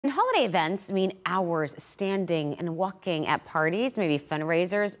holiday events mean hours standing and walking at parties, maybe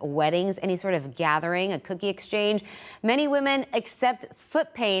fundraisers, weddings, any sort of gathering, a cookie exchange. Many women accept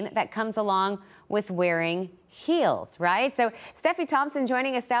foot pain that comes along with wearing heels, right? So Steffie Tomson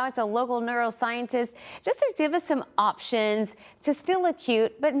joining us now. It's a local neuroscientist just to give us some options to still look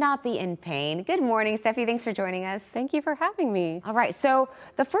cute but not be in pain. Good morning, Steffie. Thanks for joining us. Thank you for having me. All right. So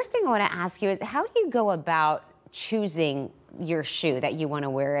the first thing I want to ask you is, how do you go about choosing your shoe that you want to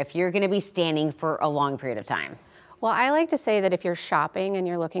wear if you're going to be standing for a long period of time? Well, I like to say that if you're shopping and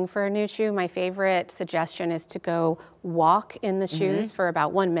you're looking for a new shoe, my favorite suggestion is to go walk in the shoes for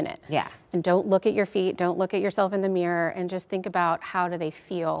about 1 minute. Yeah. And don't look at your feet, don't look at yourself in the mirror, and just think about, how do they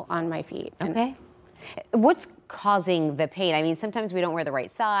feel on my feet? Okay. What's causing the pain? I mean, sometimes we don't wear the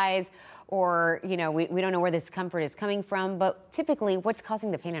right size, or, you know, we don't know where this comfort is coming from, but typically what's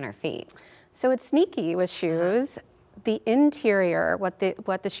causing the pain on our feet? So it's sneaky with shoes. The interior, what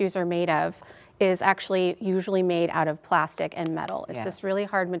the shoes are made of, is actually usually made out of plastic and metal. It's this really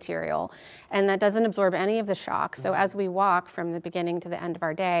hard material, and that doesn't absorb any of the shock. So as we walk from the beginning to the end of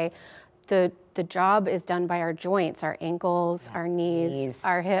our day, the job is done by our joints, our ankles, our knees,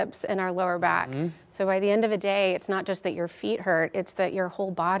 our hips, and our lower back. So by the end of the day, it's not just that your feet hurt, it's that your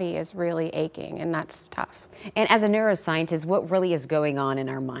whole body is really aching, and that's tough. And as a neuroscientist, what really is going on in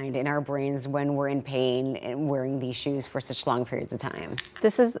our mind, in our brains, when we're in pain and wearing these shoes for such long periods of time?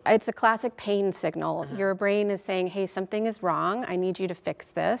 It's a classic pain signal. Your brain is saying, hey, something is wrong, I need you to fix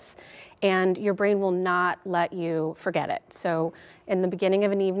this. And your brain will not let you forget it. So in the beginning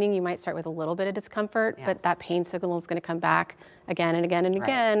of an evening, you might start with a little bit of discomfort, but that pain signal is going to come back again and again and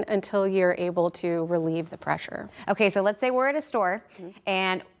again until you're able to relieve the pressure. Okay, so let's say we're at a store,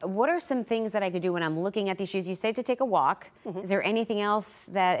 and what are some things that I could do when I'm looking at these shoes? You say to take a walk. Is there anything else,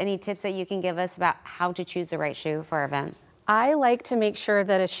 any tips that you can give us about how to choose the right shoe for our event? I like to make sure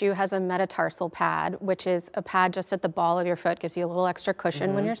that a shoe has a metatarsal pad, which is a pad just at the ball of your foot, gives you a little extra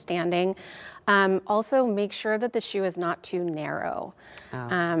cushion when you're standing. Also, make sure that the shoe is not too narrow.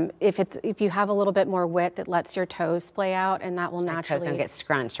 If you have a little bit more width, it lets your toes splay out, and that will naturally... Toes don't get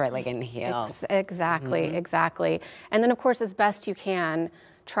scrunched, right, like in heels. Exactly. And then, of course, as best you can,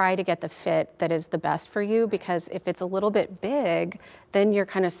 try to get the fit that is the best for you, because if it's a little bit big, then you're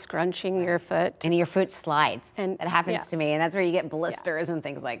kind of scrunching your foot. And your foot slides. And that happens to me, and that's where you get blisters and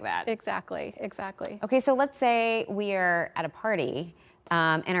things like that. Exactly. Okay, so let's say we are at a party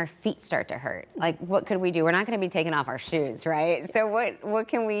and our feet start to hurt. Like, what could we do? We're not going to be taking off our shoes, right? So what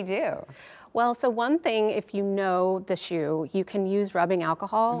can we do? Well, so one thing, if you know the shoe, you can use rubbing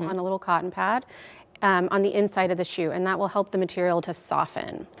alcohol on a little cotton pad on the inside of the shoe, and that will help the material to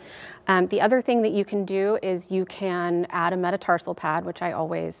soften. The other thing that you can do is you can add a metatarsal pad, which I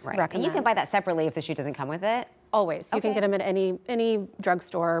always recommend. And you can buy that separately if the shoe doesn't come with it? Always. You can get them at any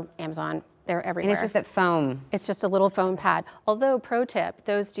drugstore, Amazon. They're everywhere. And it's just that foam. It's just a little foam pad. Although, pro tip,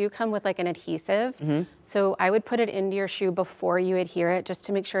 those do come with like an adhesive. So I would put it into your shoe before you adhere it, just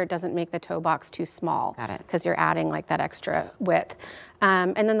to make sure it doesn't make the toe box too small. Got it. Because you're adding like that extra width.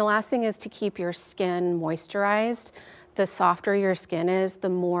 And then the last thing is to keep your skin moisturized. The softer your skin is, the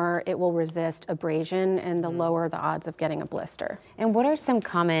more it will resist abrasion, and the lower the odds of getting a blister. And what are some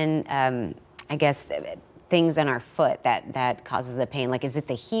common, I guess, things on our foot that causes the pain? Like, is it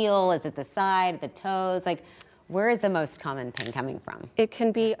the heel? Is it the side, the toes? Like, where is the most common pain coming from? It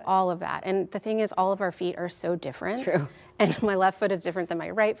can be all of that. And the thing is, all of our feet are so different. True. And my left foot is different than my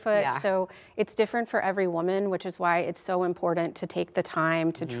right foot. So it's different for every woman, which is why it's so important to take the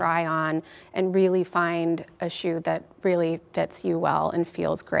time to try on and really find a shoe that really fits you well and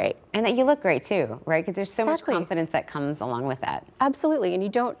feels great. And that you look great too, right? Because there's so much confidence that comes along with that. Absolutely.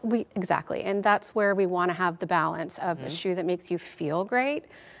 And exactly. And that's where we want to have the balance of a shoe that makes you feel great,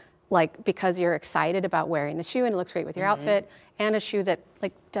 like because you're excited about wearing the shoe and it looks great with your outfit, and a shoe that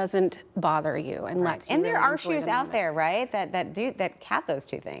like doesn't bother you and lets you. And really there are enjoy shoes out there, right, that have those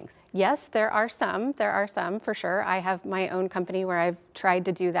two things. Yes, there are some for sure. I have my own company where I've tried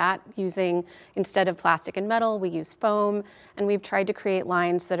to do that using, instead of plastic and metal, we use foam, and we've tried to create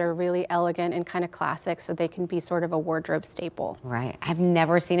lines that are really elegant and kind of classic, so they can be sort of a wardrobe staple. Right. I've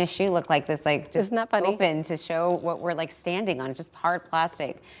never seen a shoe look like this, like just Isn't that funny? Open to show what we're like standing on. It's just hard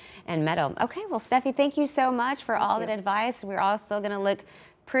plastic and metal. Okay, well, Steffie, thank you so much for all that advice. We're all still going to look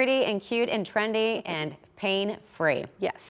pretty and cute and trendy and pain-free. Yes.